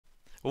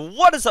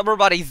What is up,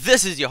 everybody?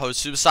 This is your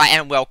host Superstar,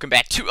 and welcome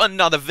back to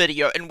another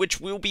video in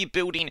which we'll be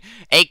building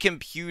a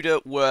computer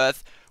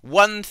worth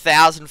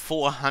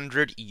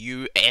 1,400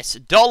 US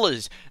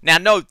dollars. Now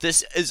note,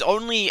 this is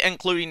only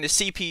including the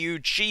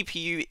CPU,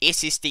 GPU,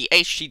 SSD,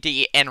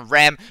 HDD, and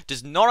RAM.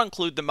 Does not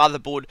include the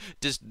motherboard,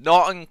 does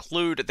not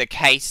include the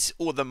case,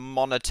 or the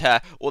monitor,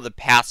 or the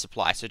power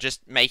supply. So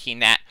just making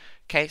that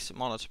case,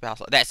 monitor, power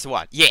supply. That's the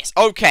one. Yes.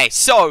 Okay,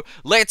 so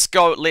let's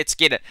go. Let's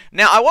get it.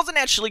 Now, I wasn't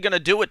actually going to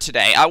do it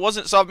today.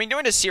 So I've been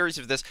doing a series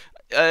of this.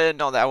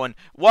 Not that one.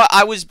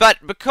 But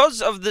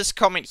because of this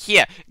comment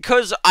here,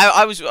 because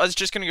I was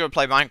just gonna go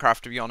play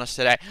Minecraft, to be honest,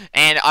 today,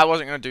 and I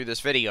wasn't gonna do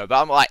this video,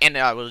 but I'm like, and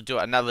I will do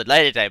it another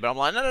later day, but I'm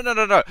like,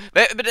 no.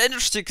 But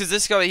interesting, because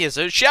this guy here,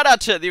 so shout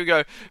out to, there we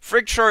go,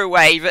 Frictro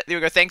Wave, there we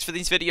go, thanks for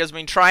these videos. I've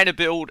been trying to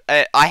build,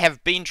 I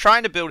have been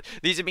trying to build,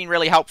 these have been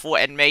really helpful,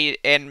 and made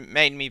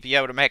me be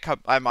able to make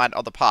up my mind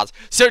on the parts.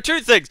 So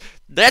two things,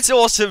 that's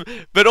awesome,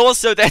 but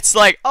also that's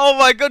like, oh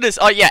my goodness,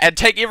 oh yeah, and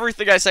take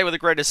everything I say with a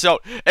grain of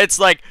salt. It's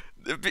like,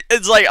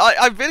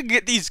 I better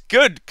get these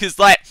good, because,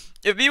 like,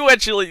 if you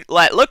actually,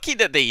 like, looking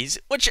at these,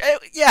 which,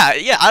 yeah,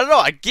 I don't know,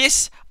 I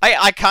guess,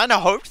 I kind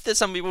of hoped that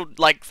some people,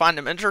 like, find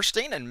them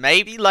interesting, and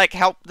maybe, like,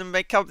 help them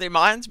make up their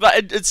minds,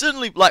 but it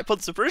certainly, like,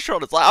 puts the pressure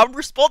on. It's like, I'm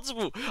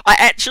responsible. I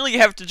actually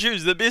have to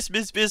choose the best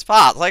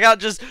parts. I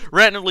can't just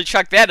randomly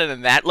chuck that in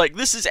and that. Like,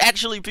 this is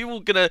actually people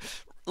gonna,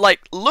 like,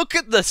 look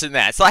at this and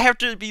that, so I have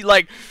to be,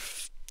 like,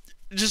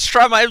 just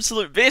try my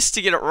absolute best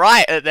to get it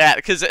right at that,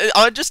 because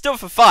I just do it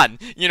for fun,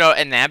 you know,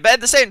 and that. But at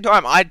the same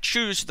time, I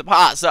choose the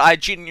parts that I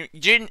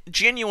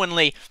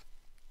genuinely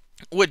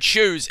would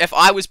choose if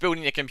I was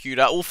building a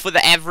computer, or for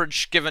the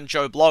average given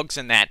Joe Blogs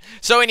and that.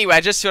 So anyway, I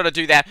just sort of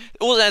do that.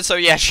 Also,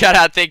 yeah, shout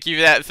out, thank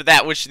you for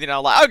that, which, you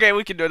know, like, okay,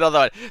 we can do another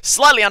one.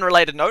 Slightly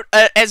unrelated note,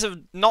 as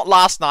of not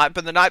last night,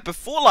 but the night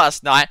before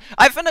last night,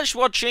 I finished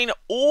watching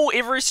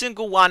every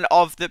single one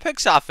of the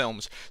Pixar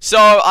films.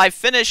 So I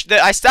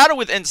started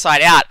with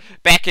Inside Out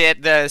back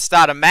at the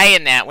start of May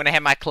and that, when I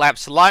had my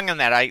collapsed lung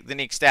and that. The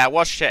next day I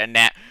watched it and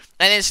that.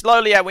 And then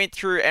slowly I went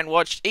through and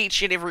watched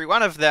each and every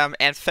one of them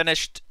and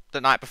finished the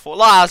night before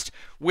last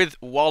with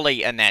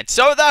Wall-E and that.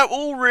 So they're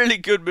all really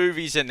good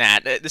movies in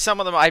that.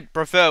 Some of them I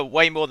prefer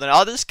way more than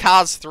others.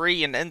 Cars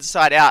 3 and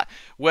Inside Out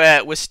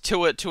was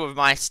two of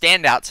my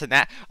standouts in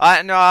that.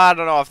 No, I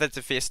don't know if that's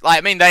a fair...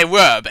 I mean, they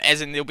were, but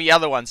as in there'll be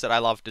other ones that I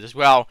loved as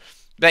well.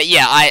 But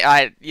yeah,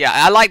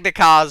 I like the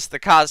Cars. The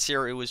Cars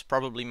series was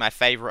probably my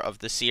favorite of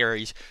the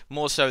series,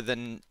 more so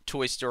than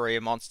Toy Story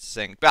and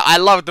Monsters Inc. But I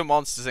love the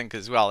Monsters Inc.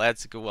 as well.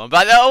 That's a good one.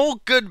 But they're all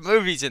good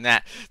movies in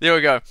that. There we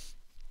go.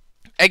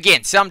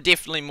 Again, some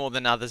definitely more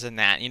than others in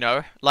that, you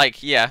know,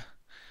 like, yeah,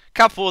 a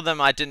couple of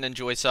them I didn't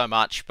enjoy so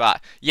much, but,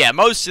 yeah,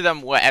 most of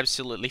them were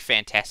absolutely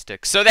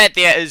fantastic. So that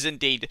there is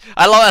indeed,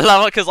 I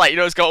love it, because, like, you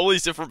know, it's got all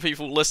these different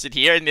people listed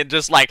here, and then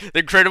just, like,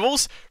 The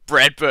Incredibles,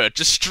 Brad Bird,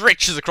 just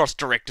stretches across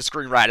director,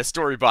 screenwriter,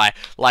 story by,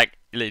 like,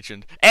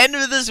 legend. And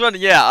with this one,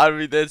 yeah, I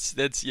mean,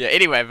 that's, yeah,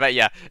 anyway, but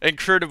yeah,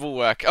 incredible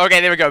work. Okay,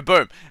 there we go,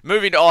 boom.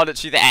 Moving on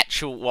to the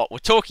actual, what we're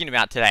talking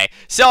about today.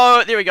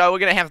 So, there we go, we're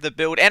going to have the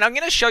build, and I'm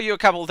going to show you a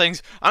couple of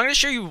things. I'm going to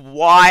show you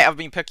why I've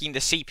been picking the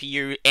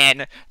CPU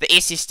and the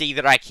SSD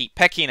that I keep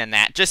picking in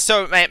that, just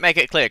so make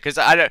it clear, because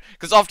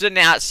often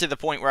now it's to the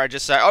point where I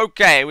just say,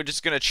 okay, we're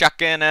just going to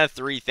chuck in a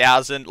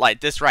 3000, like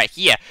this right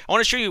here. I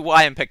want to show you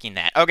why I'm picking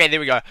that. Okay, there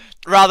we go.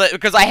 Rather,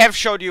 because I have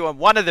showed you on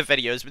one of the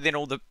videos, but then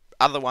all the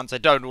other ones I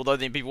don't, although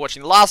then people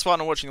watching the last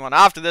one or watching the one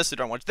after this who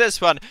don't watch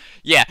this one,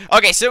 yeah.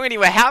 Okay, so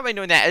anyway, how am I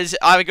doing that is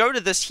I go to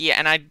this here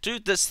and I do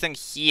this thing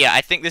here. I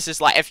think this is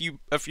like, if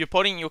you're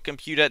putting your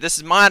computer, this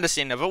is my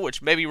understanding of it,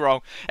 which may be wrong,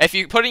 if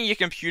you're putting your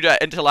computer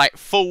into like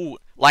full,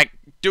 like,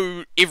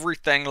 do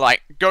everything,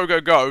 like,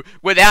 go,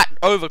 without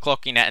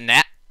overclocking it and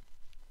that,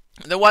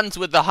 the ones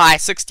with the high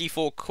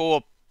 64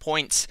 core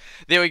points,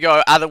 there we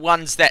go, are the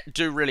ones that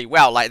do really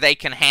well. Like, they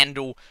can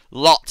handle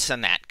lots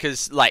and that,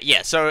 because, like,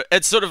 yeah, so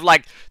it's sort of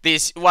like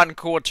there's 1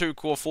 core, 2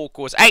 core, 4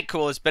 cores, 8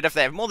 cores, but if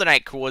they have more than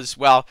 8 cores,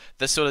 well,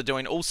 they're sort of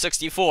doing all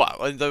 64,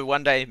 although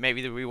one day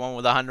maybe there'll be one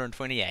with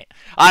 128.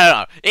 I don't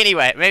know.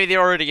 Anyway, maybe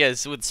there already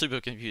is with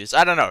supercomputers.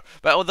 I don't know.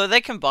 But although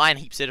they combine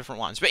heaps of different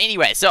ones. But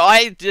anyway, so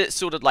I did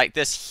sort of like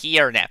this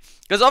here now.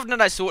 Because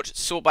often I sort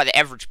by the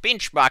average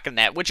benchmark in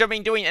that, which I've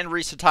been doing in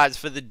recent times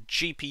for the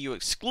GPU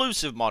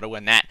exclusive model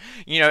in that,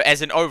 you know,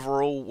 as an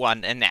overall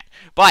one in that.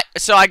 But,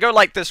 so I go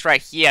like this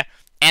right here,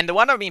 and the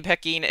one I've been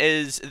picking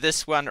is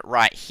this one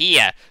right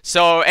here.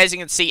 So, as you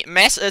can see,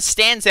 it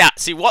stands out.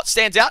 See, what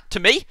stands out to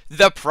me?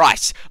 The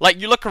price. Like,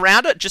 you look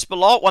around it, just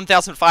below it,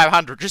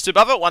 1,500. Just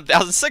above it,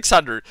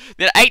 1,600.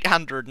 Then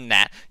 800 in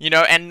that, you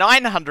know, and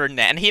 900 in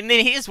that. And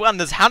then here's one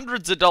that's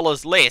hundreds of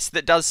dollars less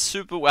that does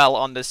super well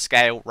on this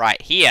scale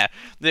right here.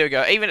 There we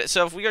go.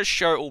 So if we go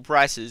show all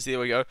prices, there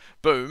we go.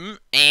 Boom.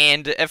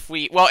 And if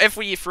we,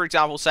 for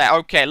example, say,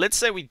 okay, let's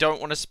say we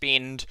don't want to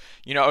spend,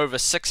 you know, over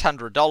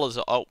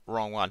 $600. Oh,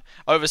 wrong one.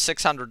 Over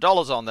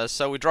 $600 on this,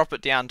 so we drop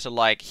it down to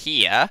like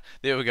here.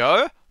 There we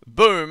go.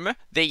 Boom.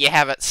 There you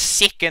have it,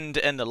 second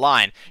in the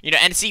line. You know,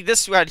 and see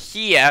this one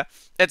here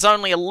it's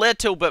only a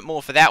little bit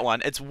more for that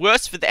one. It's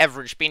worse for the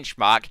average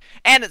benchmark,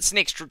 and it's an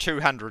extra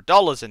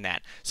 $200 in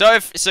that.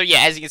 So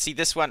yeah, as you can see,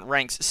 this one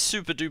ranks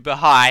super duper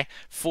high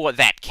for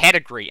that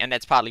category, and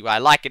that's partly why I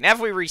like it. Now if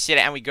we reset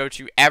it and we go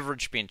to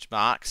average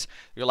benchmarks,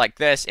 we go like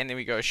this, and then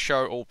we go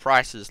show all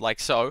prices, like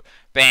so,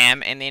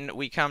 bam, and then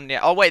we come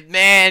down. Oh wait,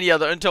 man, yeah,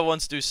 the Intel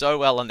ones do so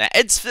well in that.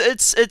 It's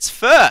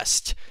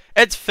first.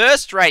 It's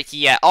first right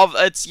here.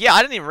 Yeah,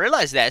 I didn't even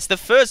realize that. It's the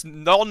first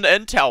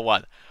non-Intel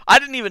one. I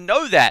didn't even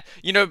know that,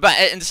 you know,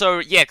 and so,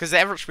 yeah, because the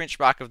average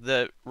benchmark of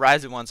the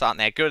Ryzen ones aren't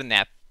that good in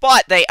that,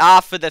 but they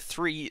are for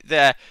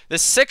the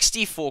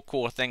 64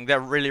 core thing. They're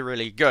really,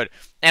 really good,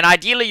 and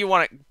ideally you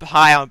want it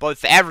high on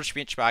both the average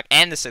benchmark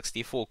and the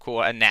 64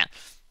 core in that.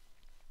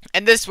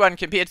 And this one,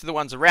 compared to the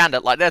ones around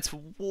it, like, that's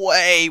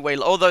way,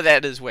 although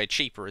that is way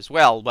cheaper as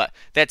well, but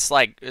that's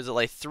like, is it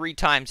like 3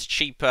 times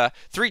cheaper,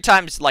 3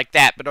 times like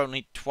that, but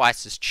only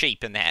twice as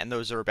cheap in that, and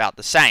those are about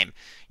the same,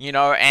 you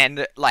know,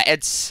 and, like,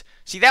 it's,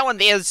 see, that one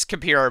there's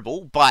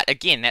comparable, but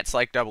again, that's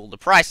like double the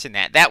price in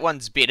that. That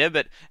one's better,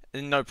 but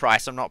no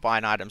price. I'm not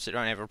buying items that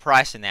don't have a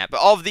price in that.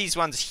 But of these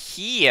ones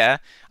here,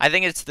 I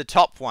think it's the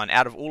top one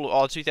out of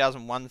all,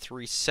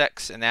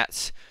 200136, and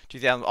that's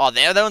 2000. Oh,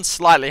 that one's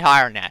slightly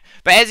higher than that.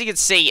 But as you can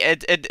see,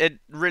 it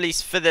really,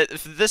 for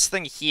this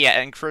thing here,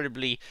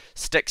 incredibly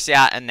sticks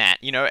out in that,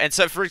 you know. And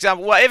so, for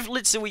example, well, if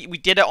let's say we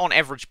did it on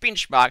average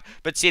benchmark,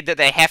 but said that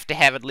they have to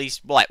have at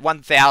least like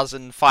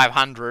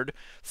 1,500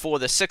 for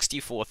the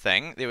 64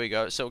 thing. There we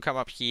go. So we'll come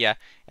up here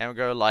and we'll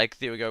go like,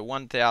 there we go,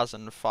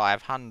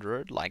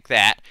 1,500 like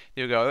that.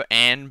 There we go,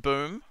 and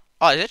boom.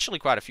 Oh, there's actually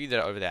quite a few that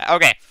are over there.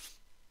 Okay.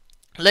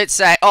 Let's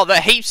say, oh,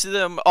 the heaps of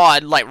them, oh,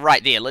 like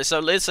right there. Let's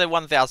say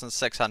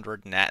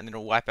 1,600 and that, and then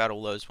it'll wipe out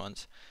all those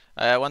ones.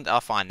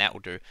 Fine, that will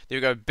do. There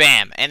we go,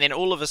 bam. And then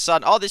all of a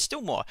sudden, oh, there's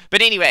still more.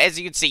 But anyway, as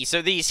you can see,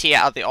 so these here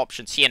are the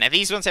options here. Now,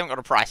 these ones haven't got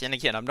a price, and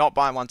again, I'm not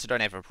buying ones that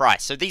don't have a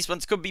price. So these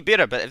ones could be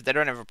better, but if they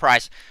don't have a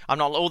price, I'm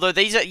not, although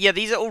these are, yeah,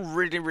 these are all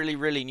really, really,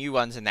 really new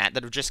ones in that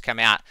have just come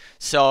out.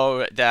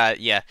 So,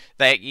 yeah,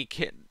 you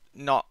can,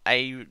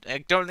 I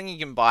don't think you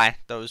can buy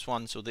those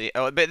ones or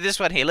but this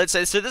one here, let's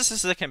say, so this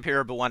is the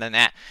comparable one in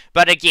that,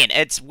 but again,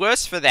 it's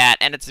worse for that,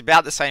 and it's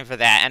about the same for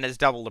that, and it's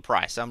double the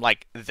price. So I'm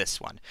like, this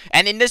one,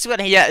 and then this one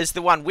here is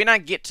the one, when I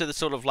get to the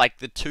sort of like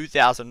the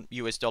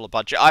 $2,000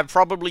 budget, I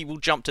probably will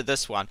jump to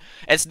this one.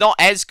 It's not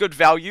as good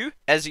value,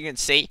 as you can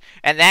see,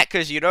 and that,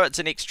 because, you know, it's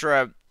an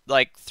extra,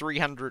 like,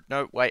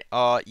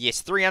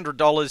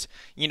 $300,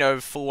 you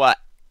know, for,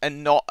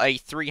 and not a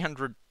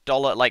 $300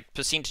 like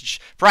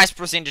price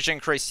percentage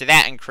increase to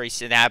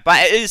that,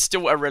 but it is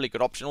still a really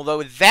good option. Although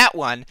with that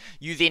one,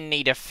 you then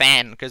need a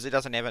fan because it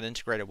doesn't have an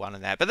integrated one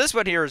in that. But this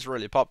one here is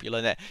really popular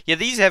in that. Yeah,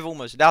 these have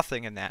almost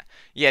nothing in that.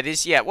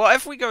 Yeah, well,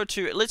 if we go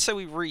to, let's say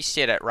we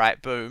reset it,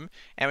 right, boom,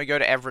 and we go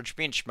to average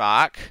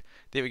benchmark.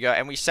 There we go,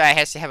 and we say it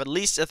has to have at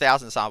least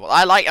 1,000 samples.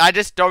 I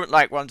just don't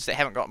like ones that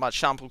haven't got much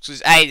samples,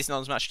 because A, there's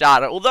not as much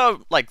data,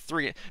 although, like,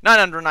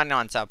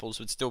 999 samples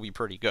would still be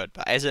pretty good,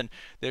 but as in,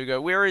 there we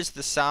go, where is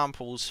the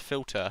samples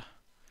filter?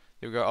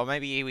 There we go, or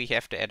maybe we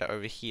have to add it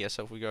over here,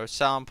 so if we go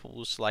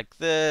samples like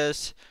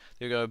this,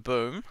 there we go,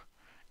 boom,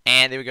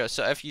 and there we go,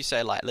 so if you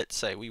say, like, let's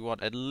say we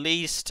want at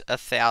least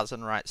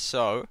 1,000, right,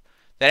 so,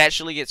 that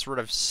actually gets rid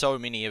of so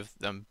many of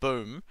them,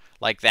 boom,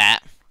 like that.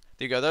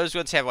 There you go, those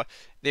ones have,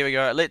 there we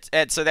go, let's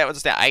add, so that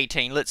one's now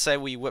 18, let's say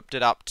we whipped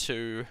it up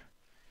to,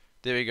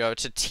 there we go,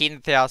 to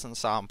 10,000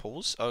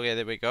 samples, okay,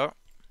 there we go,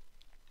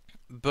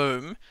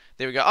 boom,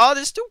 there we go, oh,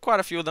 there's still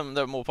quite a few of them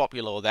that are more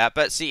popular with that,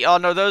 but see, oh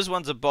no, those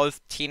ones are both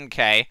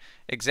 10k,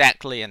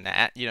 exactly in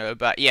that, you know,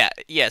 but yeah,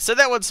 so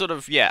that one's sort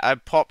of, yeah, a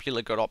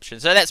popular good option,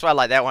 so that's why I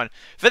like that one.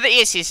 For the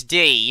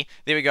SSD,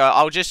 there we go,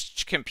 I'll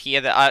just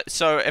compare that,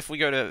 so if we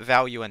go to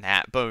value in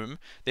that, boom,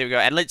 there we go,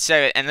 and let's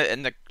say,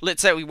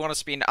 let's say we want to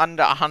spend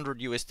under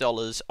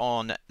 $100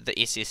 on the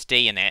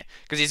SSD in that,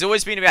 because there's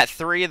always been about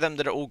 3 of them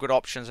that are all good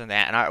options in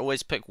that, and I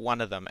always pick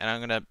one of them, and I'm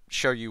going to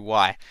show you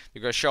why.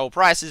 We go show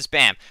prices,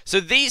 bam, so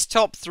these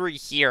top 3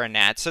 here in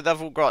that, so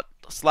they've all got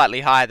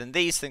slightly higher than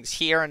these things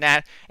here and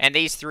that, and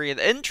these 3 are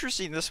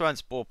interesting. This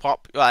one's more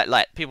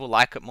like people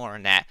like it more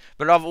in that,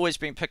 but I've always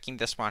been picking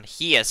this one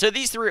here. So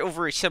these 3 are all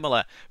very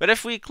similar, but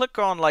if we click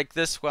on like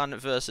this one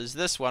versus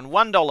this one,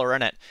 $1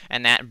 in it,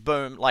 and that,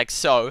 boom, like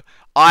so,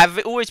 I've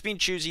always been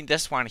choosing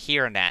this one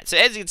here and that. So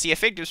as you can see,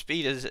 effective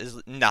speed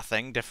is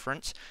nothing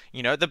different.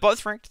 You know, they're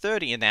both ranked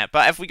 30 in that,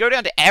 but if we go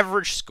down to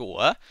average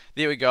score,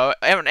 there we go,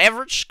 an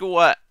average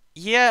score,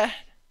 yeah,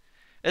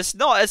 there's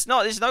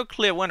no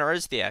clear winner,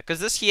 is there?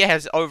 Because this here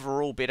has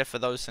overall better for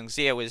those things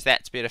there, whereas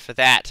that's better for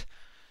that.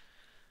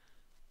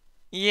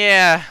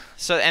 Yeah,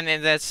 so, and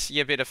then that's,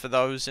 yeah, better for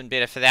those and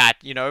better for that,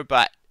 you know,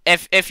 but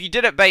if you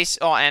did it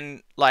based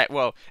on,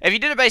 if you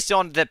did it based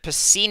on the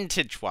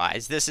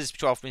percentage-wise, this is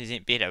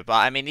 12% better, but,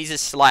 I mean, these are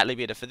slightly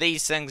better for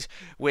these things,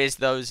 whereas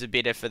those are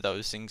better for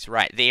those things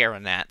right there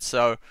and that,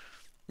 so,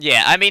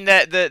 yeah, I mean,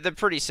 they're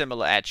pretty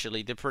similar,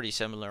 actually, they're pretty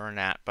similar in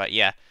that, but,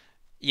 yeah.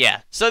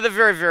 Yeah, so they're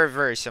very, very,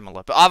 very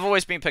similar. But I've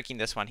always been picking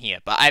this one here.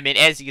 But I mean,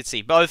 as you can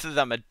see, both of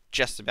them are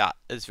just about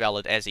as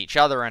valid as each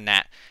other in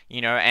that,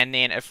 you know. And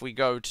then if we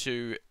go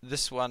to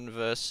this one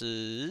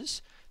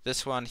versus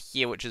this one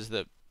here, which is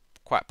the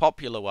quite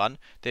popular one,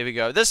 there we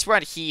go. This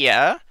one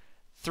here,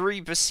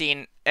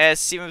 3%,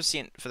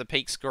 7% for the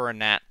peak score in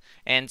that,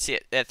 and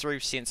set at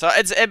 3%. So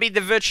I mean,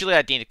 they're virtually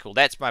identical.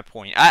 That's my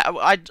point.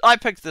 I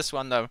picked this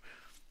one though.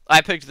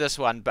 I picked this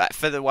one, but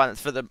for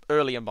the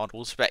earlier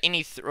models. But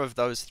any of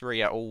those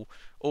three are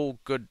all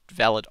good,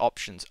 valid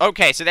options.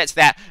 Okay, so that's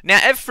that. Now,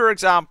 if for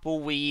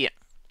example we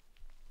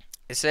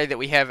say that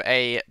we have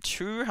a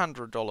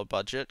 $200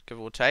 budget,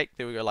 give or take,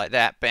 there we go, like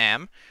that,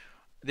 bam.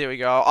 There we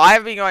go.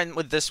 I've been going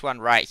with this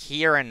one right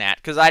here and that,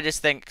 because I just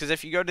think, because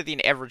if you go to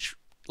the average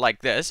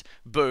like this,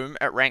 boom,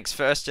 it ranks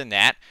first in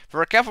that.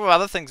 For a couple of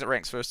other things, it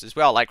ranks first as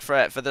well. Like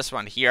for this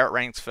one here, it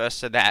ranks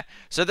first in that.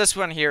 So this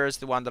one here is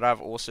the one that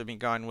I've also been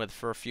going with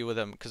for a few of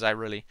them, because I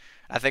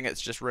think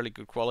it's just really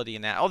good quality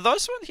in that. Oh,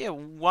 those ones here,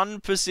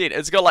 1%.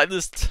 It's got like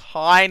this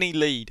tiny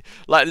lead,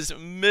 like this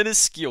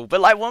minuscule, but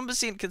like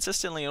 1%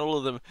 consistently in all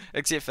of them,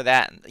 except for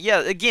that.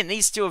 Yeah, again,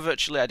 these two are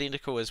virtually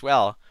identical as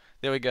well.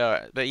 There we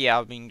go. But yeah,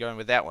 I've been going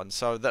with that one.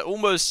 So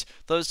those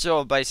two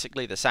are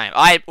basically the same.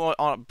 I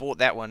bought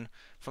that one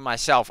for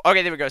myself.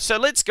 Okay, there we go. So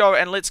let's go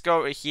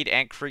ahead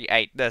and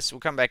create this. We'll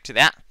come back to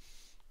that.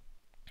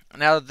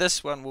 Now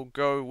this one will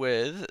go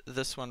with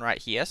this one right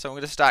here. So I'm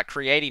going to start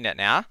creating it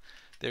now.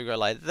 There we go,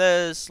 like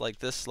this, like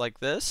this, like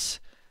this.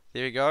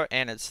 There we go,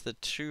 and it's the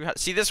 200.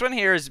 See, this one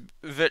here is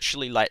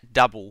virtually like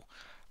double,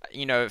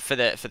 you know, for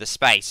the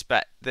space,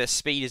 but the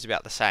speed is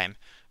about the same.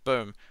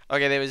 Boom.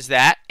 Okay, there was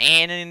that,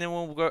 and then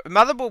we'll go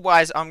motherboard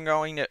wise. I'm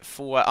going it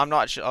for. I'm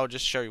not. I'll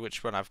just show you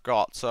which one I've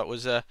got. So it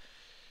was a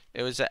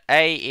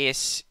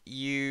ASUS.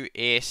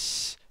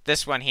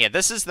 This one here.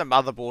 This is the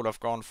motherboard I've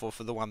gone for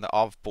the one that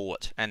I've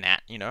bought, and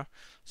that, you know.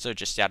 So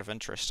just out of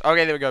interest.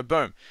 Okay, there we go.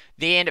 Boom.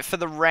 Then for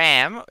the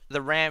RAM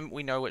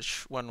we know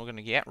which one we're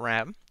gonna get.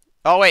 RAM.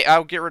 Oh wait,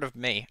 I'll get rid of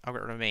me.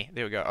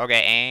 There we go.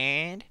 Okay,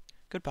 and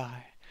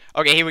goodbye.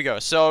 Okay, here we go.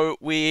 So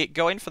we're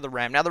going for the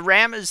RAM. Now the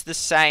RAM is the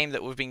same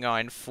that we've been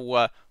going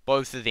for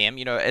both of them.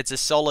 You know, it's a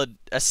solid.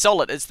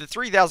 It's the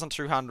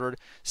 3200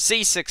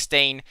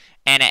 C16,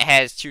 and it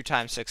has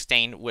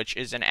 2x16, which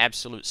is an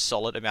absolute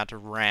solid amount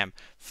of RAM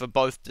for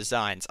both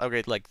designs.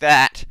 Okay, like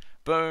that,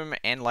 boom,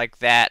 and like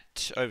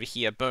that over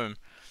here, boom.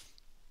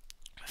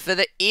 For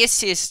the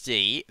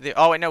SSD,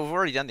 oh wait, no, we've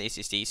already done the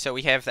SSD, so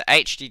we have the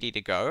HDD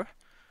to go.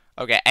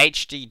 Okay,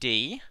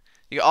 HDD.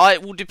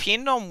 It will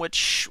depend on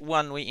which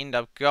one we end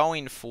up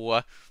going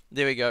for.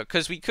 There we go.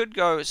 Because we could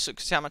go. So,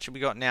 cause how much have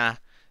we got now?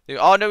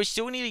 Oh no, we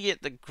still need to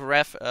get the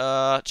graph.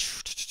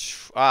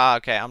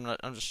 Okay. I'm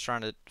just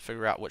trying to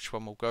figure out which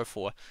one we'll go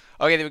for.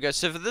 Okay, there we go.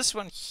 So for this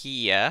one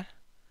here,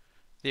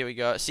 there we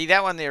go. See,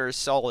 that one there is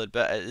solid,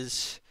 but it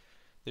is.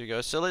 There we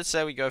go. So let's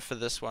say we go for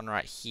this one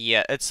right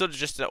here. It's sort of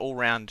just an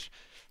all-round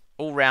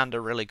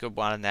a really good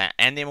one in that.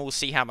 And then we'll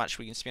see how much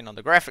we can spend on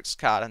the graphics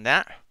card in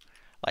that.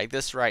 Like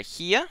this right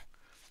here.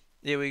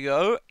 There we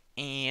go,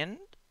 and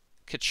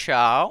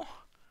ka-chow,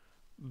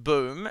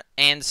 boom,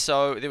 and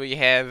so there we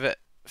have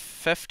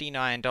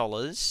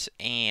 $59,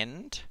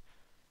 and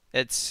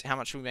it's, how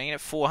much are we making it?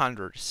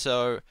 400,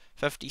 so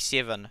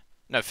 57,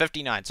 no,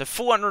 59, so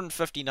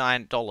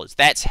 $459,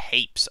 that's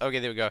heaps. Okay,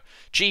 there we go.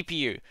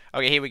 GPU,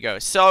 okay, here we go.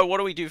 So what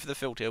do we do for the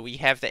filter? We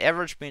have the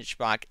average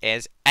benchmark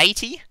as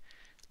 80,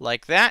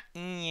 like that,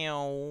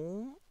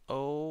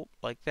 oh,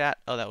 like that,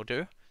 oh, that will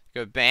do,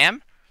 go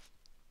bam.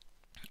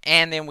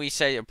 And then we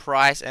say a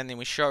price, and then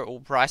we show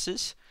all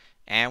prices,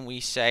 and we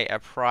say a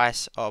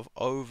price of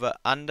over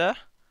under.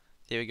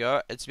 There we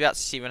go. It's about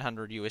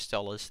 $700 US.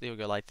 There we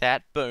go, like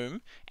that.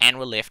 Boom. And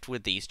we're left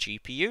with these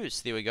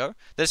GPUs. There we go.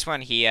 This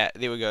one here,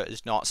 there we go,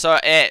 is not. So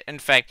in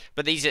fact,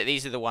 but these are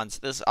the ones.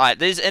 This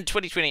in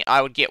 2020,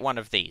 I would get one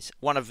of these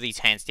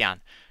hands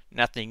down.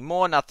 Nothing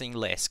more, nothing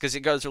less, because it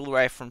goes all the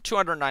way from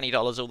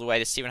 $290 all the way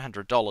to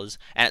 $700,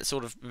 and it's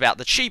sort of about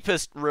the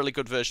cheapest, really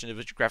good version of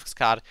a graphics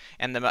card,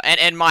 and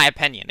in my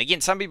opinion.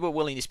 Again, some people are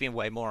willing to spend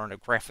way more on a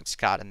graphics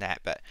card than that,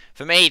 but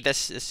for me,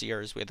 this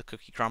here is where the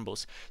cookie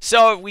crumbles.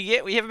 So we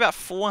have about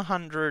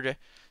 400.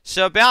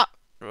 So about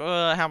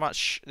how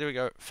much? There we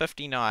go,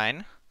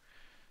 $59,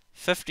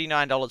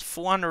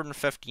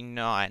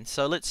 $459.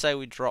 So let's say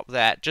we drop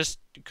that, just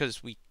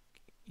because we,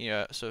 you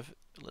know, sort of.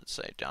 Let's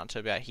say down to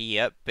about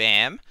here,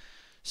 bam.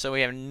 So we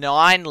have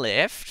 9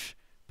 left,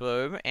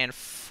 boom, and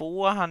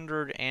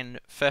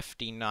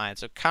 459.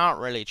 So can't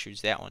really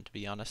choose that one, to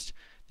be honest.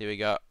 There we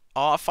go.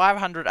 Oh,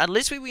 500.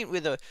 Unless we went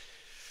with a,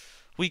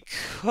 we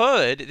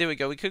could. There we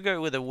go. We could go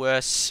with a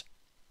worse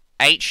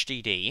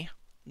HDD.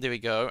 There we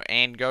go,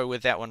 and go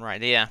with that one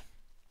right there.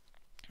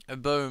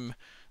 Boom.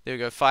 There we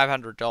go.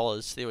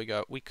 $500. There we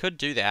go. We could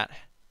do that.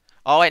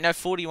 Oh wait, no,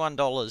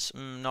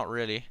 $41. Not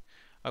really.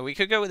 Oh, we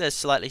could go with a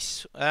slightly.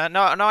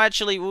 No,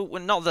 actually,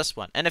 not this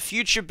one. In a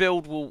future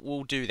build,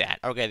 we'll do that.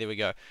 Okay, there we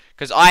go.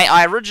 Because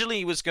I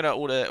originally was gonna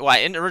order. Well,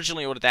 I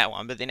originally ordered that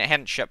one, but then it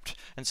hadn't shipped,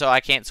 and so I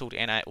cancelled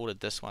and I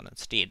ordered this one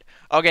instead.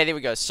 Okay, there we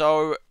go.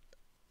 So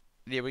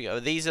there we go.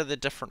 These are the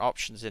different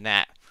options in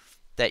that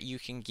you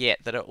can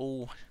get that are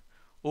all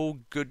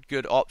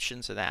good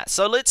options in that.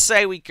 So let's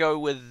say we go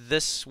with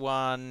this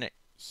one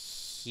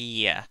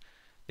here.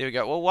 There we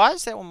go. Well, why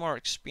is that one more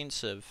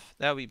expensive?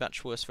 That would be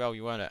much worse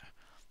value, won't it?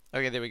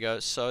 Okay, there we go.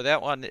 So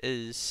that one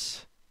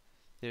is...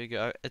 There we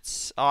go.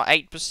 It's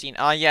 8%.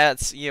 Oh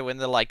yeah, when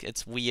they're like,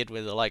 it's weird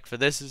where they're like, for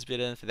this is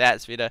better and for that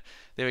it's better.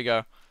 There we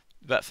go.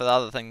 But for the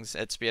other things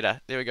it's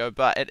better. There we go.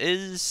 But it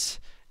is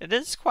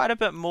quite a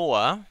bit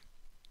more.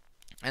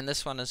 And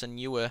this one is a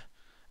newer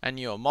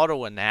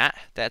model in that.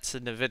 That's a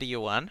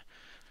NVIDIA one.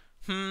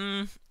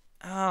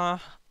 I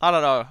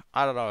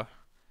don't know.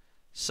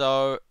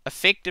 So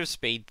effective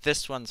speed,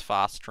 this one's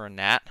faster than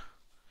that.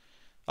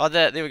 Oh,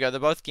 there we go. They're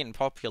both getting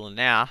popular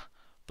now.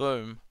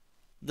 Boom.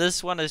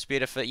 This one is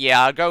better for...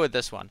 Yeah, I'll go with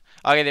this one.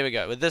 Okay, there we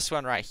go. With this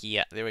one right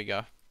here. There we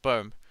go.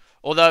 Boom.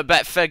 Although,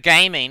 but for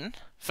gaming,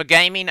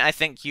 I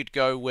think you'd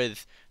go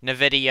with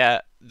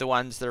NVIDIA, the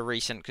ones that are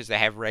recent, because they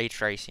have ray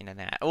tracing in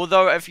that.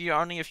 Although, if you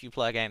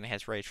play a game that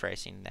has ray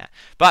tracing in that.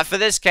 But for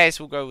this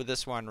case, we'll go with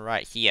this one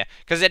right here.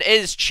 Because it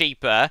is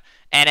cheaper,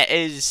 and it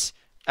is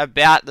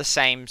about the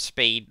same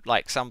speed.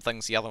 Like some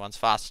things, the other one's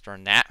faster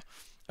than that.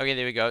 Okay,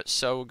 there we go.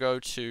 So we'll go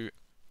to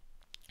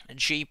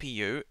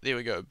GPU. There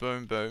we go.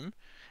 Boom, boom.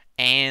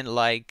 And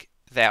like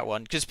that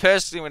one, because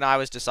personally when I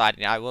was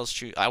deciding, I was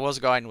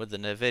going with the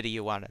NVIDIA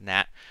one and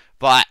that,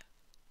 but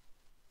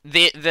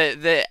the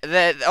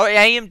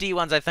AMD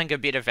ones I think are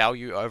better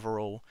value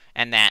overall,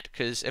 and that,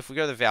 because if we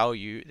go to the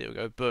value, there we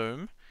go,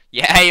 boom,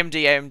 yeah,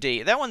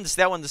 AMD, that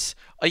one's,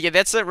 oh yeah,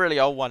 that's a really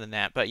old one in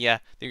that, but yeah,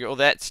 there you go, well,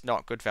 that's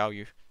not good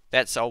value.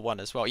 That's old one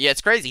as well. Yeah,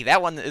 it's crazy.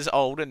 That one is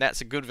old, and that's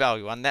a good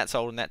value one. That's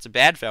old, and that's a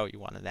bad value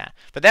one in that.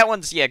 But that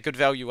one's, yeah, good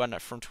value one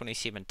from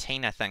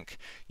 2017, I think.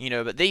 You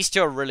know, but these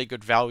two are really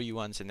good value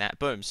ones in that.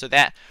 Boom. So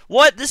that...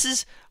 What? This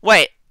is...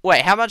 Wait.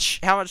 How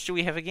much do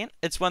we have again?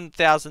 It's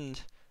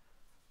 1,000...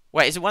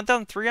 Wait, is it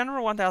 1,300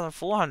 or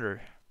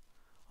 1,400?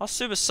 Oh,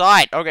 super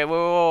sight. Okay,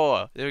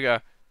 whoa. There we go.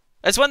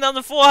 It's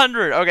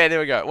 1,400. Okay, there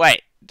we go.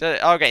 Wait.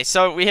 Okay,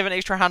 so we have an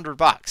extra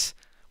 $100.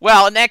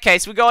 Well, in that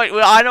case,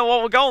 I know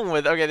what we're going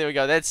with. Okay, there we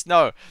go. There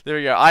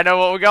we go. I know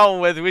what we're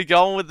going with. We're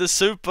going with the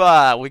super.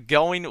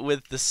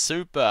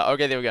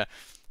 Okay, there we go.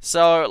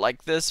 So,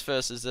 like this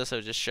versus this,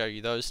 I'll just show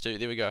you those two.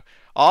 There we go.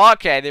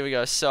 Okay, there we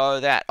go. So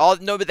that... Oh,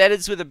 no, but that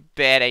is with a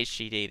bad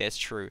HDD. That's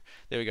true.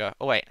 There we go.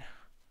 Oh, wait.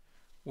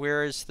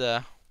 Where is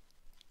the...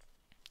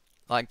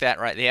 Like that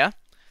right there.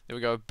 There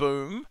we go.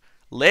 Boom.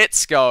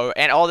 Let's go.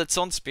 And, oh, that's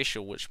on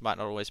special, which might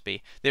not always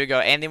be. There we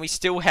go. And then we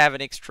still have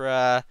an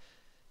extra...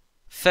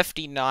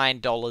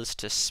 $59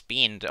 to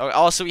spend.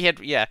 Oh, so we had,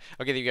 yeah,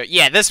 okay, there we go.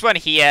 Yeah, this one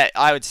here,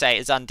 I would say,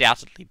 is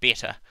undoubtedly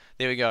better.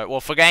 There we go. Well,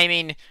 for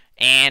gaming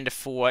and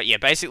for, yeah,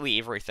 basically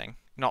everything.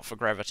 Not for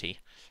gravity.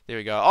 There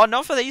we go. Oh,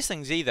 not for these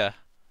things either.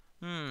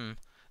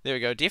 There we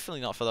go.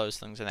 Definitely not for those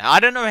things. I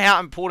don't know how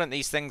important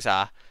these things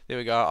are. There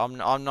we go.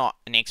 I'm not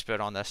an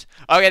expert on this.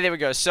 Okay, there we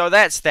go. So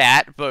that's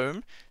that.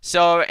 Boom.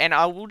 So, and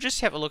I will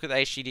just have a look at the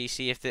HDD,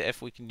 see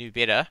if we can do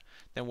better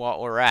than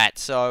what we're at.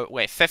 So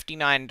we're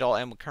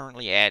 $59 and we're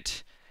currently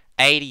at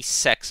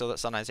 86, or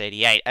that's sometimes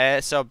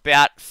 88. So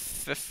about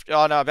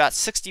about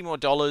 $60 more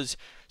dollars.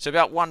 So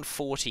about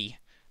 140.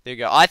 There you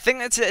go. I think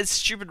that's a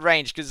stupid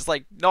range because it's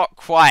like not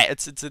quite.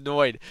 It's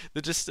annoyed.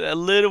 They're just a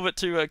little bit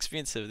too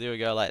expensive. There we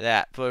go, like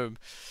that. Boom.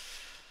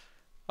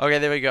 Okay,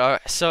 there we go.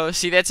 So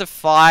see, that's a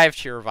 5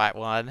 terabyte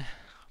one,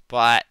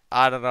 but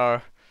I don't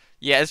know.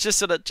 Yeah, it's just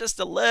sort of just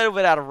a little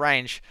bit out of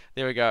range.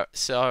 There we go.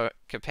 So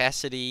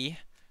capacity,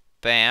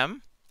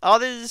 bam. Oh,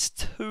 there's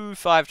 2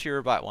 5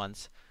 terabyte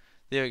ones.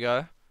 There we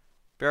go.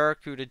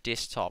 Barracuda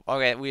desktop.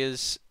 Okay,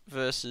 where's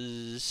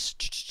versus?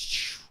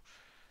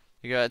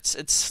 There you go.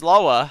 It's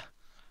slower,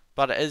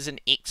 but it is an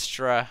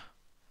extra.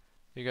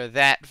 There you go.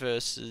 That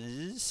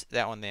versus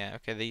that one there.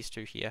 Okay, these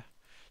two here.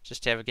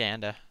 Just to have a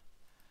gander.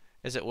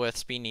 Is it worth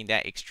spending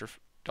that extra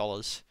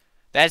dollars?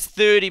 That's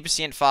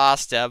 30%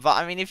 faster, but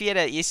I mean, if you had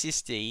an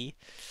SSD,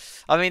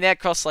 I mean, that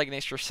costs like an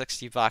extra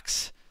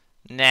 $60.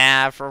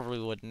 Nah, probably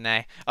wouldn't,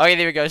 eh? Okay,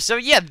 there we go. So,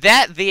 yeah,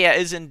 that there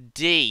is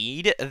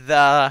indeed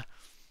the...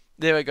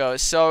 There we go.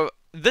 So,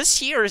 this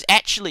here is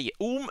actually...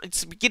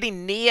 it's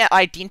getting near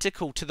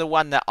identical to the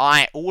one that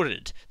I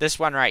ordered. This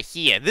one right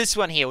here. This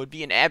one here would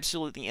be an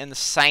absolutely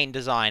insane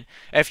design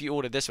if you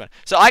ordered this one.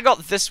 So, I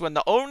got this one.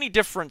 The only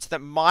difference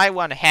that my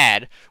one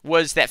had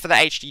was that for the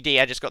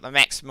HDD, I just got the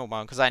maximum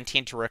one because I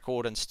intend to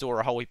record and store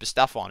a whole heap of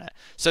stuff on it.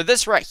 So,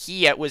 this right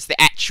here was the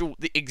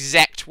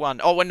exact one.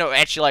 Oh, well, no,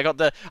 actually,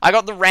 I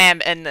got the RAM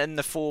in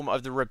the form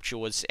of the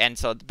ruptures, and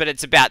so, but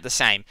it's about the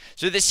same.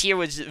 So, this here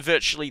was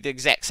virtually the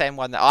exact same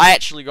one that I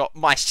actually got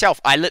myself.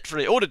 I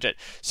literally ordered it.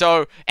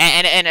 So,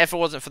 and if it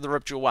wasn't for the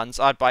rupture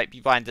ones, I'd be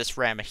buying this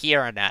RAM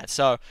here and that.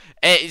 So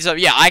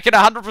yeah, I can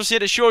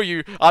 100% assure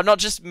you, I'm not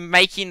just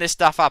making this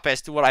stuff up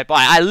as to what I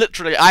buy.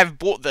 I've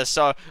bought this.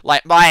 So,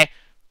 like,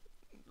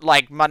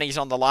 like money's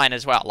on the line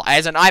as well. Like,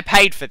 as in, I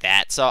paid for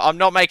that, so I'm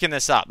not making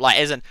this up. Like,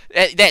 as in,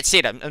 that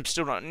said, I'm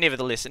still not,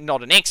 nevertheless,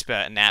 not an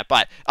expert in that,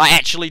 but I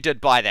actually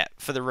did buy that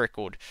for the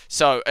record.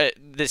 So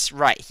this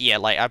right here,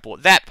 like, I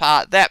bought that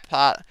part, that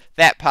part,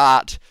 that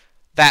part,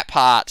 that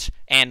part,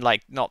 and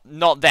like not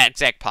that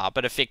exact part,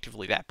 but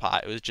effectively that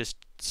part. It was just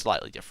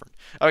slightly different.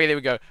 Okay, there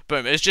we go.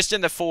 Boom. It's just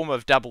in the form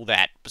of double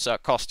that, so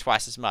it costs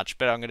twice as much,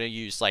 but I'm going to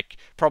use like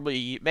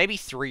probably maybe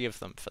 3 of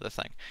them for the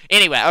thing.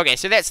 Anyway, okay,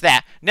 so that's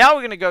that. Now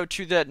we're going to go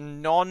to the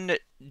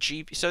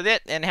non-GP. So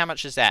that, and how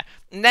much is that?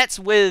 And that's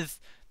with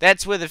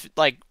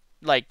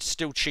like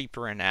still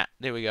cheaper in that.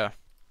 There we go.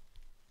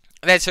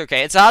 That's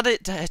okay. It's hard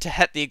to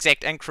hit the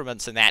exact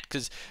increments in that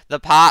because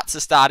the parts are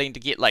starting to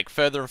get like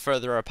further and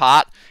further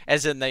apart,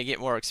 as in they get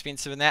more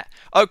expensive in that.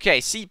 Okay,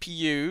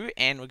 CPU,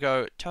 and we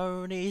go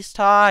Tony's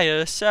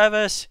Tire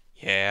Service.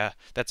 Yeah,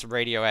 that's a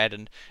radio ad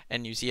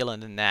in New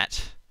Zealand in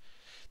that.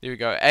 There we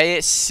go.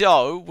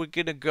 So we're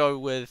gonna go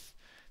with,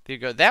 there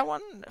you go. That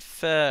one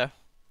for,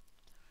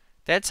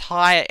 that's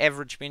higher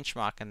average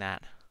benchmark in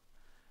that.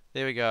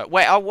 There we go.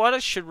 Wait, what I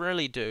should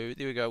really do,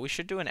 there we go, we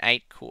should do an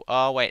 8 core.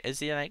 Oh, wait, is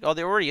there an 8? Oh,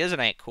 there already is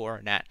an 8 core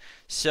in that.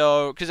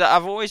 So, because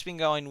I've always been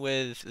going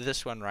with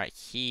this one right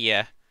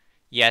here.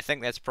 Yeah, I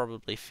think that's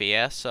probably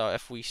fair. So,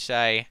 if we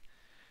say,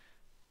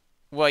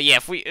 well, yeah,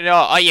 if we,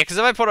 no, oh, yeah, because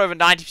if I put over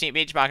 90%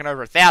 benchmark and over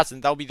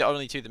 1,000, they'll be the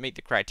only 2 that meet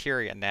the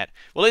criteria in that.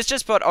 Well, let's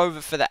just put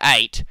over for the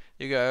 8.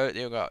 There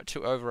we go,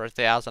 to over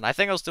 1,000. I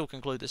think I'll still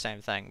conclude the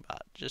same thing,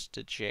 but just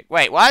to check.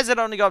 Wait, why does it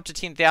only go up to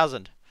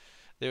 10,000?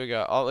 There we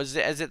go. Oh, is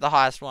it the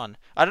highest one?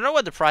 I don't know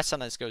what the price on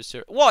this goes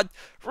to. What?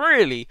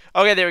 Really?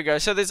 Okay, there we go.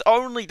 So there's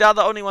only, they're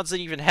the only ones that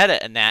even hit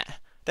it in that.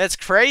 That's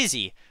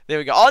crazy. There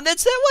we go. Oh,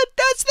 that's that one.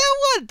 That's that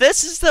one.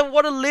 This is the,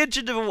 what a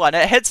legend of a one.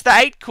 It hits the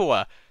 8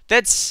 core.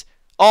 That's,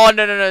 oh,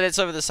 no. That's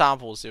over the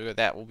samples. There we go.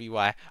 That will be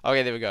why.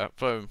 Okay, there we go.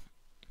 Boom.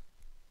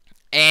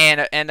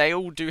 And they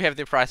all do have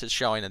their prices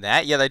showing in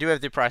that. Yeah, they do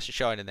have their prices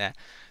showing in that.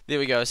 There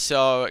we go.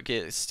 So,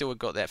 okay, still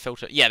got that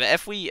filter. Yeah, but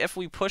if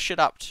we push it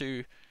up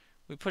to,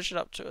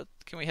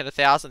 can we hit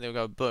 1,000? They'll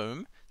go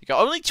boom. You go,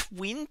 only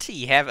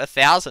 20 have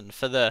 1,000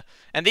 for the,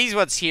 and these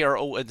ones here are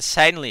all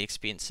insanely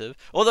expensive.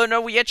 Although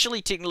no, we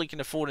actually technically can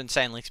afford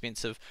insanely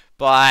expensive,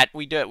 but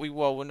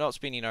we're not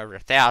spending over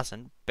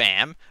 1,000.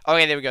 Bam.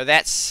 Okay, there we go.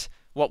 That's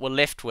what we're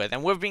left with,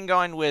 and we've been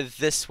going with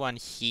this one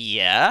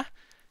here.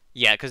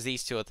 Yeah, because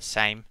these two are the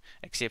same,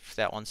 except for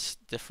that one's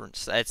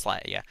different. It's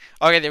like, yeah.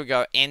 Okay, there we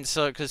go. And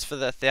so, because for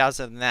the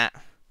 1,000 that.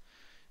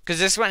 Because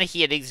this one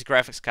here needs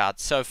graphics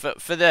cards. So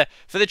for the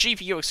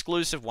GPU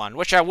exclusive one,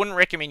 which I wouldn't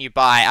recommend you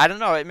buy, I don't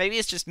know, maybe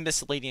it's just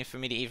misleading for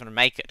me to even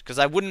make it, because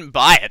I wouldn't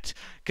buy it,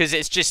 because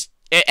it's just,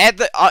 at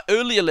the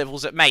earlier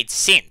levels it made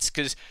sense,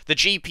 because the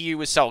GPU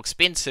was so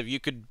expensive,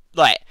 you could,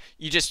 like,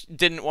 you just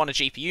didn't want a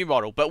GPU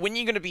model. But when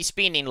you're going to be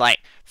spending like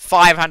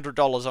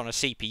 $500 on a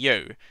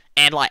CPU,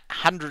 and like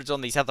hundreds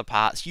on these other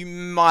parts, you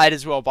might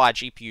as well buy a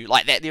GPU.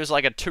 Like that, there was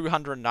like a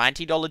 $290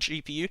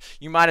 GPU,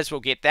 you might as well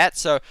get that.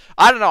 So,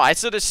 I don't know, I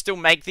sort of still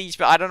make these,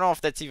 but I don't know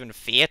if that's even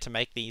fair to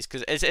make these,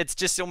 because it's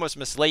just almost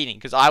misleading,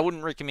 because I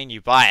wouldn't recommend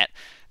you buy it.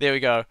 There we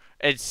go.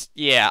 It's,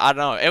 yeah, I don't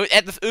know.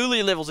 At the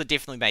earlier levels, it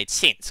definitely made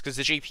sense, because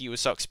the GPU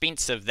was so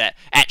expensive that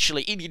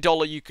actually any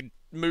dollar you could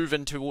move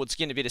in towards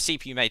getting a better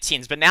CPU made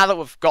sense. But now that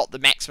we've got the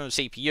maximum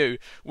CPU,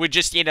 we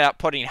just ended up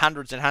putting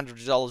hundreds and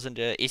hundreds of dollars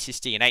into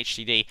SSD and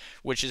HDD,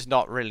 which is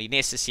not really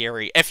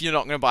necessary if you're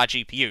not going to buy a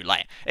GPU.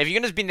 Like, if you're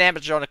going to spend that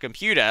much on a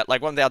computer,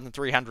 like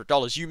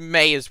 $1,300, you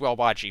may as well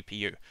buy a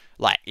GPU.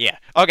 Like, yeah.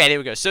 Okay, there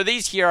we go. So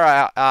these here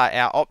are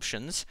our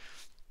options.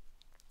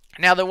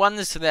 Now the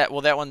ones that,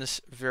 well, that one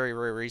is very,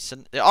 very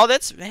recent. Oh,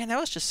 that's, man, that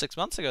was just 6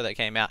 months ago that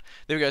came out.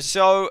 There we go.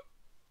 So,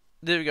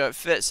 there we go.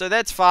 So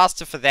that's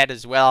faster for that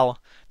as well.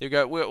 There we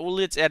go. Well,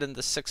 let's add in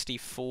the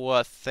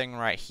 64 thing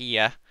right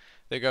here.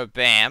 There we go.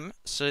 Bam.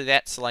 So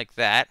that's like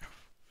that.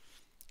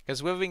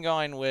 Because we've been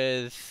going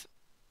with,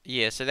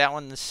 yeah, so that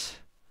one's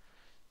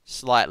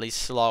slightly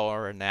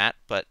slower in that,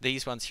 but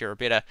these ones here are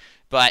better.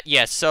 But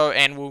yeah, so,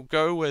 and we'll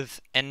go with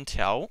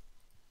Intel.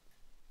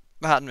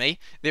 Pardon me.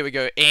 There we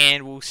go.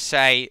 And we'll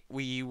say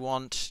we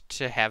want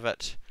to have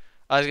it,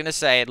 I was going to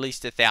say at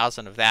least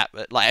 1,000 of that,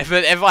 but like,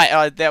 if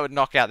I, that would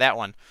knock out that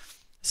one.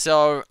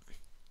 So,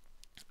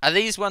 are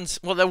these ones,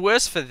 well, they're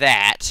worse for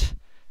that.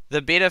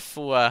 They're better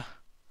for,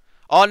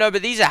 oh no,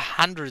 but these are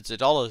hundreds of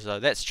dollars though,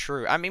 that's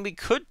true. I mean, we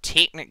could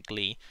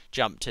technically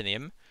jump to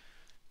them.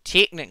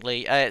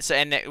 Technically, so,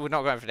 and we're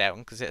not going for that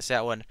one, because that's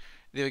that one.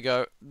 There we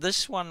go.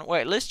 This one,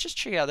 wait, let's just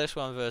check out this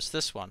one versus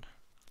this one.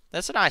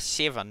 That's an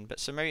i7, but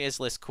so maybe it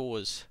has less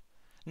cores.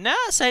 Nah,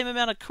 same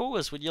amount of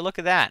cores, would you look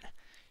at that.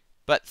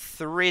 But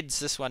threads,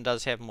 this one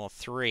does have more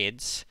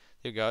threads.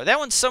 There we go. That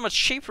one's so much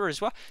cheaper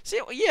as well. See,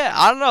 yeah,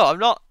 I don't know. I'm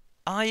not.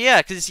 Oh,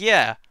 yeah, because,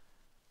 yeah.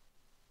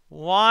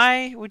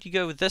 Why would you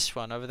go with this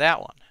one over that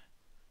one?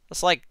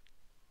 It's like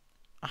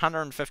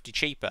 150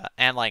 cheaper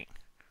and, like,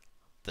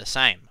 the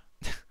same.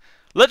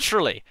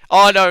 Literally.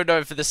 Oh,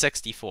 no, for the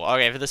 64.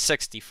 Okay, for the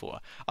 64.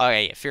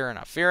 Okay, yeah, fair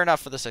enough. Fair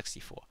enough for the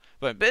 64.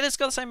 But it's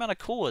got the same amount of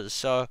cores,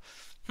 so,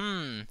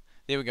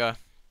 there we go.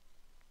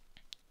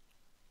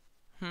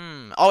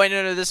 Oh, wait,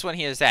 no, this one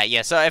here is that.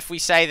 Yeah, so if we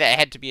say that it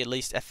had to be at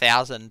least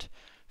 1,000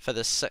 for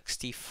the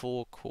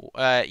 64 core,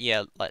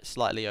 yeah, like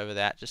slightly over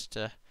that, just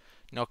to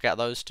knock out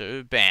those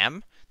two.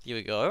 Bam. There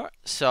we go.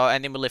 So,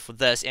 and then we're left with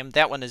this, and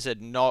that one is a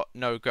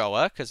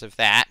no-goer because of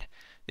that.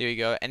 There we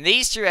go. And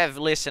these two have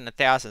less than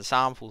 1,000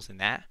 samples in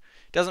that.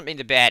 Doesn't mean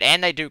they're bad,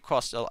 and they do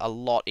cost a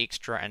lot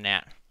extra in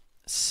that.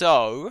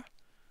 So,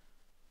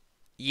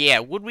 yeah,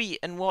 would we,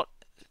 and what,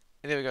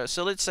 there we go.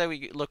 So let's say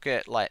we look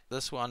at, like,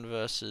 this one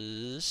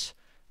versus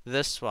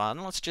this one.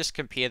 Let's just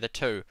compare the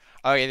two.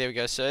 Oh, yeah, there we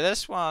go. So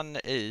this one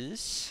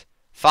is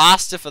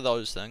faster for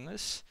those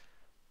things.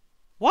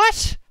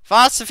 What?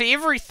 Faster for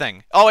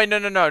everything. Oh, wait, no,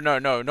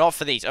 not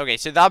for these. Okay,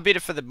 so they're better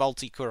for the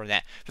multi-core and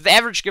that. For the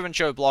average given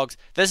show blogs,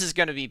 this is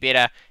going to be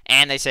better,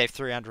 and they save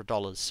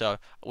 $300. So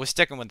we're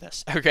sticking with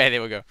this. Okay,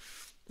 there we go.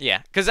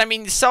 Yeah, because I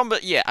mean,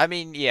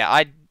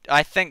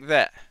 I think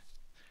that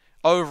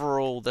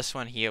overall this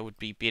one here would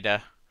be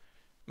better,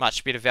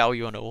 much better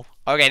value and all.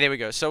 Okay, there we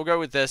go. So we'll go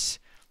with this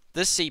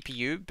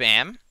CPU.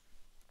 Bam.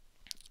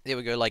 There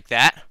we go, like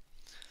that.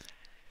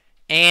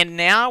 And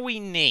now we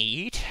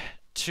need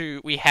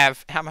to,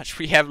 how much?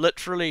 We have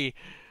literally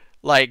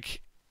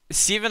like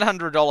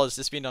 $700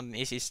 to spend on an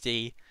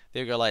SSD.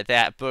 There we go, like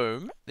that.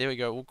 Boom. There we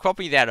go. We'll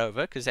copy that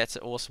over because that's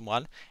an awesome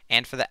one.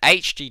 And for the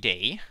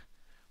HDD,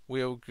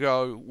 we'll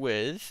go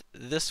with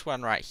this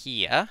one right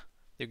here.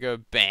 There we go.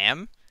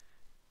 Bam.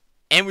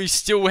 And we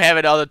still have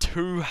another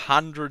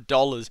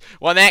 $200.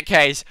 Well, in that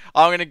case,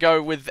 I'm going to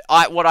go with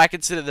what I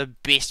consider the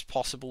best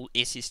possible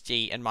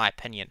SSD, in my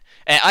opinion.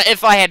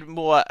 If I had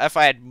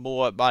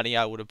more money,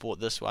 I would have bought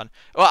this one.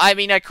 Well, I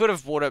mean, I could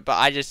have bought it, but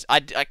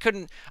I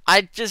couldn't.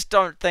 I just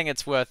don't think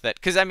it's worth it.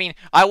 Because I mean,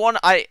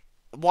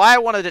 why I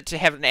wanted it to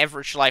have an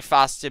average, like,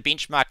 faster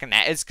benchmark in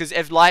that is because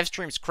if live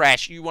streams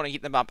crash, you want to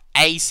get them up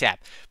ASAP.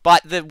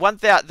 But the one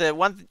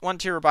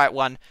terabyte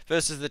one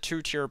versus the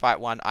 2 terabyte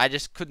one, I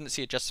just couldn't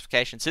see a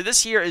justification. So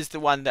this here is the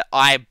one that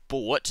I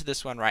bought,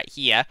 this one right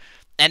here,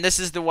 and this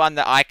is the one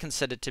that I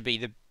considered to be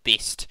the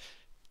best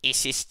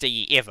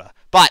SSD ever.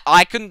 But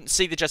I couldn't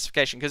see the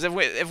justification because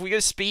if we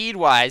go speed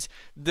wise,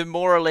 they're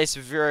more or less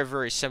very,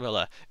 very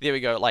similar. There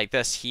we go, like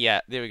this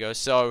here. There we go.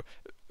 So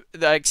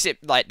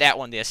except like that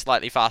one there,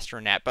 slightly faster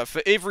than that, but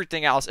for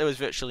everything else it was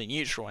virtually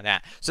neutral in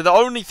that. So the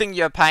only thing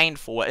you're paying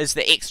for is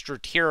the extra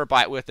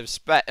terabyte worth of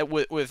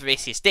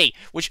SSD,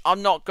 which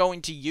I'm not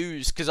going to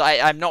use because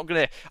I'm not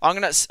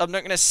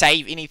gonna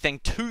save anything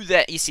to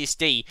that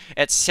SSD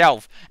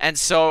itself. And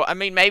so I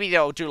mean, maybe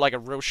they'll do like a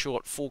real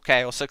short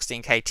 4K or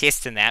 16K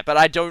test in that, but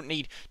I don't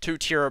need 2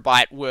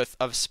 terabyte worth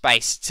of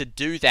space to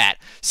do that.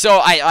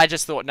 So I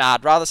just thought, nah,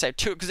 I'd rather save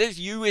because it's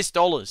US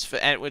dollars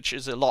which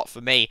is a lot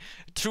for me.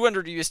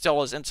 $200 US,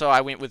 and so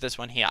I went with this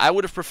one here. I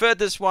would have preferred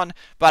this one,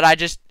 but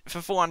for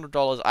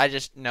 $400, I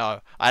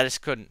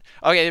just couldn't.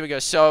 Okay, there we go.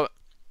 So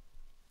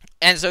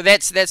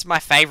that's my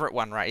favorite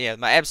one right here,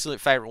 my absolute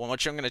favorite one,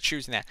 which I'm going to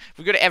choose now. If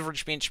we go to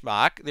average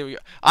benchmark, there we go.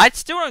 I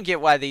still don't get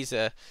why these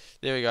are,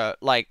 there we go,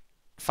 like,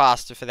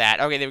 faster for that.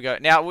 Okay, there we go.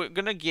 Now we're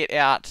going to get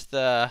out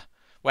the,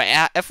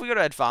 if we go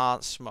to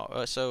advanced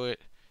mode, so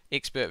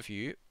expert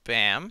view,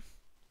 bam.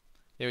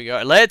 There we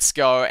go. Let's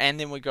go, and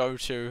then we go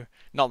to,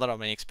 not that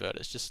I'm an expert,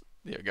 it's just,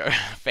 there we go,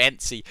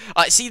 fancy.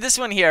 See this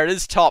one here, it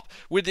is top,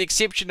 with the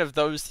exception of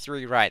those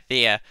three right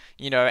there,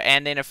 you know,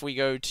 and then if we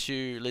go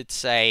to, let's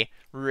say,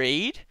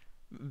 read,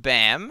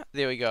 bam,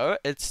 there we go,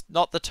 it's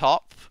not the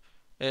top,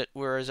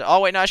 where is it?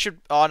 Oh wait, no,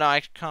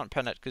 I can't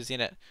pin it, because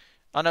then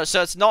oh no,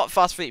 so it's not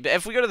fast feed, but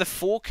if we go to the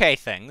 4K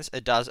things,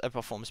 it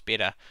performs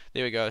better.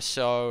 There we go,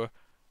 so,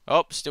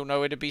 oh, still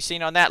nowhere to be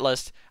seen on that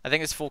list. I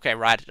think it's 4K,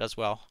 right, it does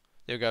well.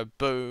 There we go,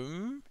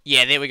 boom.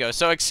 Yeah, there we go.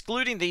 So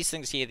excluding these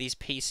things here, these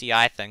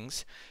PCI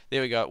things.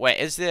 There we go. Wait,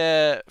 is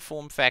there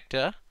form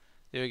factor?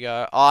 There we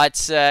go. Oh,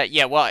 it's,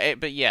 yeah, well,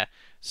 but yeah.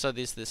 So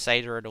there's the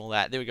SATA and all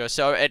that. There we go.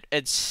 So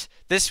it's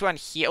this one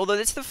here. Although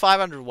that's the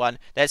 500 one.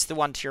 That's the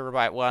 1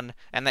 terabyte one.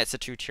 And that's the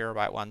 2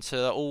 terabyte one.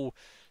 So they're all,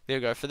 there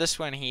we go. For this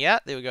one here,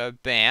 there we go,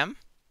 bam.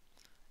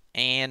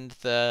 And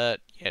the,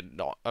 yeah,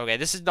 not, okay,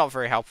 this is not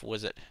very helpful,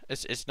 is it?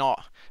 It's not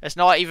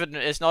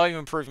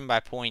even proven by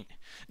point.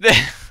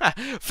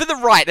 For the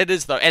right, it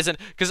is though, as in,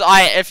 because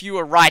if you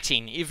were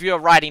writing in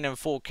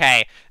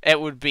 4K, it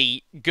would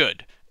be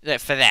good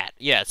for that.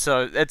 Yeah,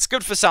 so it's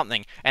good for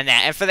something and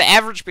that. And for the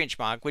average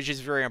benchmark, which is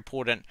very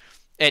important,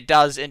 it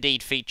does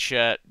indeed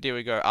feature, there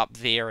we go, up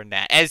there and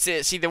that.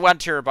 See, the 1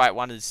 terabyte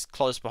one is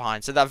close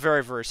behind, so they're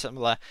very, very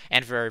similar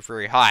and very,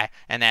 very high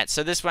and that.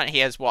 So this one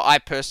here is what I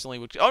personally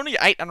would, only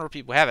 800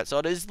 people have it, so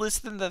it is less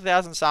than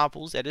 1,000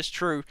 samples, that is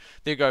true.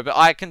 There you go,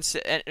 but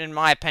in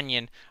my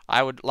opinion,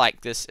 I would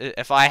like this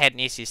if I had an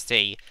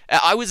SSD.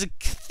 I was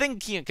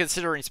thinking and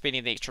considering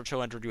spending the extra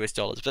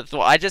 $200 but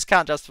thought I just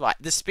can't justify it.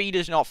 The speed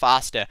is not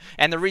faster,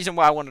 and the reason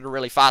why I wanted a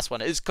really fast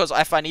one is because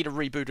if I need to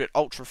reboot it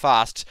ultra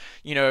fast,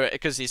 you know,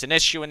 because there's an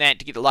issue in that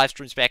to get the live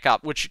streams back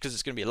up, which because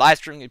it's going to be a live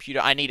streaming computer,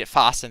 I need it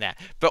faster than that.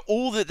 But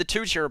all that the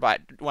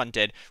 2TB one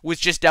did was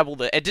just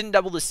double it didn't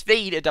double the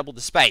speed, it doubled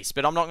the space.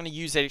 But I'm not going to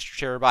use that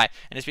extra terabyte,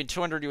 and it's been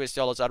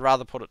 $200. I'd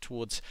rather put it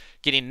towards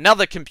getting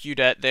another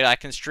computer that I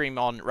can stream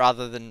on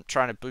rather than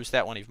trying to boost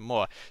that one even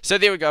more. So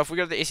there we go. If we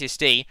go to the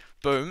SSD,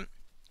 boom,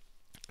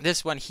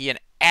 this one here, an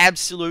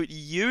absolute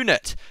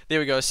unit. There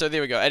we go. So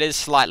there we go. It is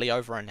slightly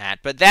over in that,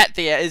 but that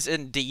there is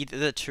indeed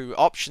the two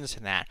options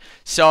in that.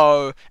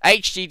 So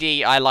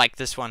HDD, I like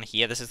this one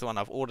here. This is the one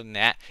I've ordered in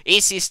that.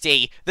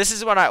 SSD, this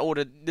is the one I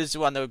ordered. This is the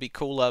one that would be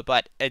cooler,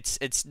 but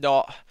it's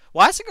not.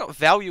 Why has it got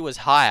value as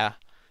higher?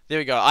 There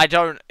we go.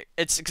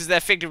 It's because they're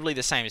effectively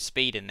the same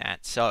speed in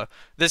that. So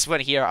this one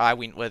here I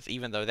went with,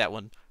 even though that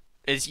one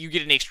is you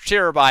get an extra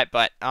terabyte,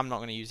 but I'm not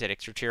going to use that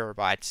extra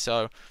terabyte.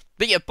 So,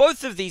 but yeah,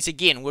 both of these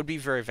again would be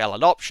very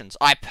valid options.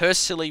 I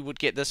personally would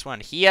get this one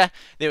here.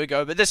 There we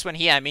go. But this one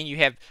here, I mean, you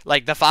have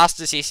like the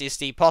fastest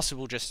SSD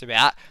possible, just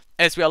about,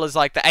 as well as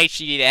like the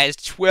HDD that has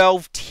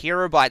 12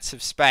 terabytes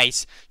of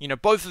space. You know,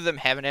 both of them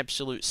have an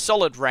absolute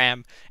solid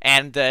RAM,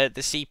 and the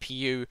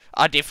CPU,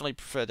 I definitely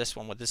prefer this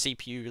one with the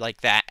CPU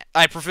like that.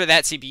 I prefer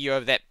that CPU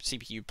over that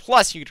CPU,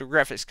 plus you get a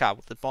graphics card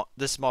with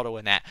this model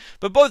in that.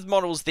 But both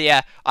models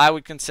there, I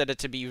would consider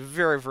to be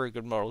very, very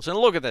good models. And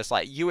look at this,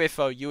 like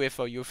UFO,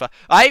 UFO, UFO.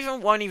 I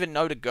won't even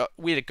know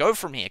where to go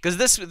from here, because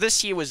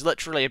this here was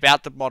literally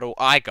about the model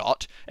I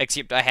got,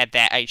 except I had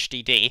that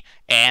HDD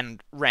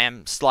and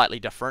RAM slightly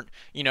different,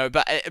 you know.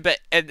 But I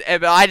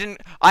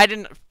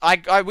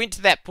went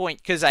to that point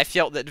because I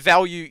felt that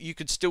value, you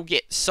could still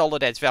get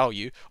solid as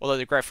value, although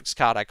the graphics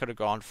card I could have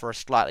gone for a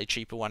slightly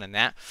cheaper one in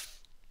that.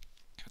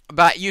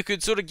 But you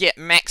could sort of get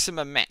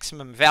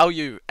maximum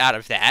value out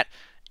of that,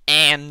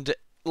 and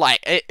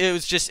like it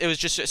was just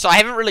so I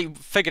haven't really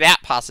figured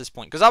out past this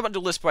point, because up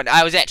until this point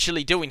I was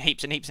actually doing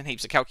heaps and heaps and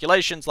heaps of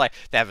calculations, like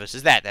that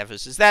versus that, that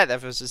versus that,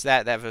 that versus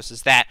that, that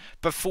versus that,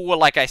 before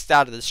like I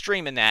started the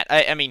stream in that.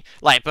 I mean,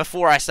 like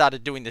before I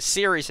started doing the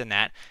series in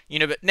that, you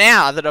know. But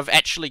now that I've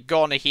actually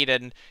gone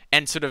ahead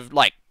and sort of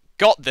like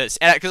got this,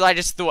 because I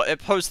just thought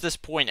post this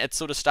point it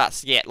sort of starts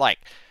to get like,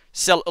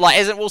 so, like,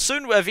 as it will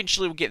soon,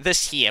 eventually we'll get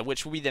this here,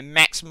 which will be the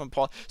maximum.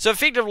 So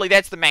effectively,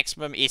 that's the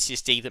maximum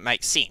SSD that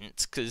makes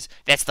sense, because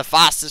that's the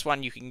fastest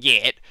one you can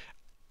get.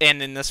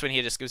 And then this one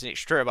here just gives an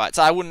extra terabyte.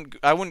 So I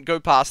wouldn't go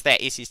past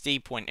that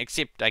SSD point,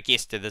 except I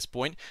guess to this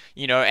point,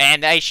 you know.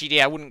 And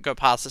HDD, I wouldn't go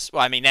past this.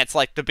 Well, I mean, that's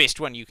like the best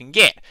one you can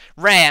get.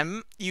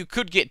 RAM, you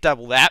could get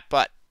double that,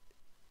 but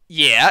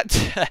yeah.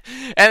 And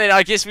then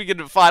I guess we'd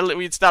start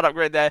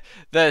upgrading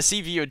the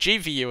CPU or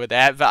GPU with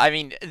that. But I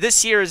mean,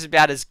 this here is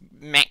about as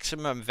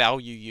maximum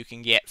value you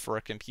can get for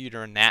a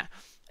computer in that.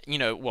 You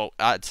know, well,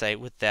 I'd say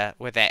with that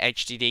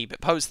HDD,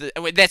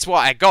 but that's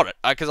why I got it,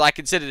 because I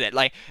considered it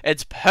like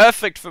it's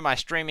perfect for my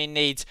streaming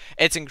needs.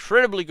 It's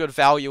incredibly good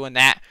value in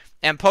that,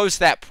 and post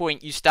that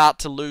point you start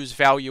to lose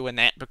value in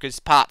that,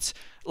 because parts,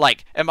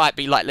 like, it might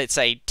be like, let's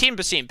say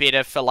 10%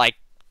 better for like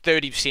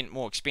 30%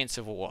 more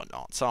expensive or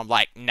whatnot. So I'm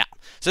like, nah.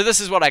 So this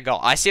is what I got.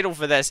 I settled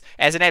for this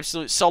as an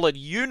absolute solid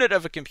unit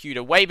of a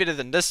computer, way better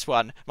than this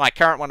one, my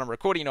current one I'm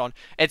recording on.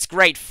 It's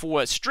great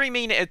for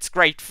streaming, it's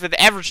great for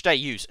the average day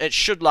use. It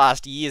should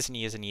last years and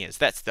years and years.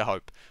 That's the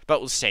hope. But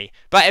we'll see.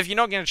 But if you're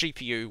not getting a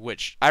GPU,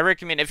 which I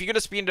recommend, if you're going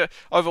to spend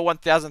over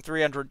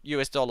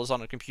 $1,300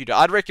 on a computer,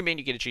 I'd recommend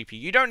you get a GPU.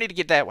 You don't need to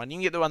get that one. You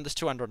can get the one that's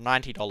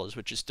 $290,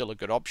 which is still a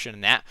good option in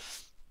that.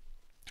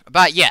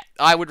 But yeah,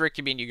 I would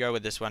recommend you go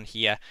with this one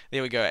here.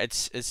 There we go.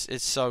 It's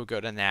so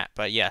good in that.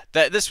 But yeah,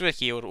 this one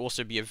here would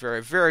also be a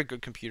very, very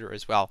good computer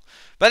as well.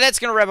 But that's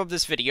going to wrap up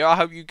this video. I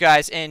hope you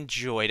guys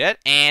enjoyed it.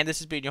 And this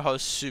has been your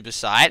host,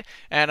 Superside.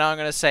 And I'm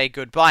going to say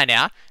goodbye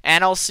now.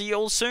 And I'll see you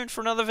all soon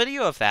for another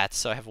video of that.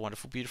 So have a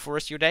wonderful, beautiful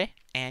rest of your day.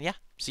 And yeah,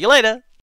 see you later.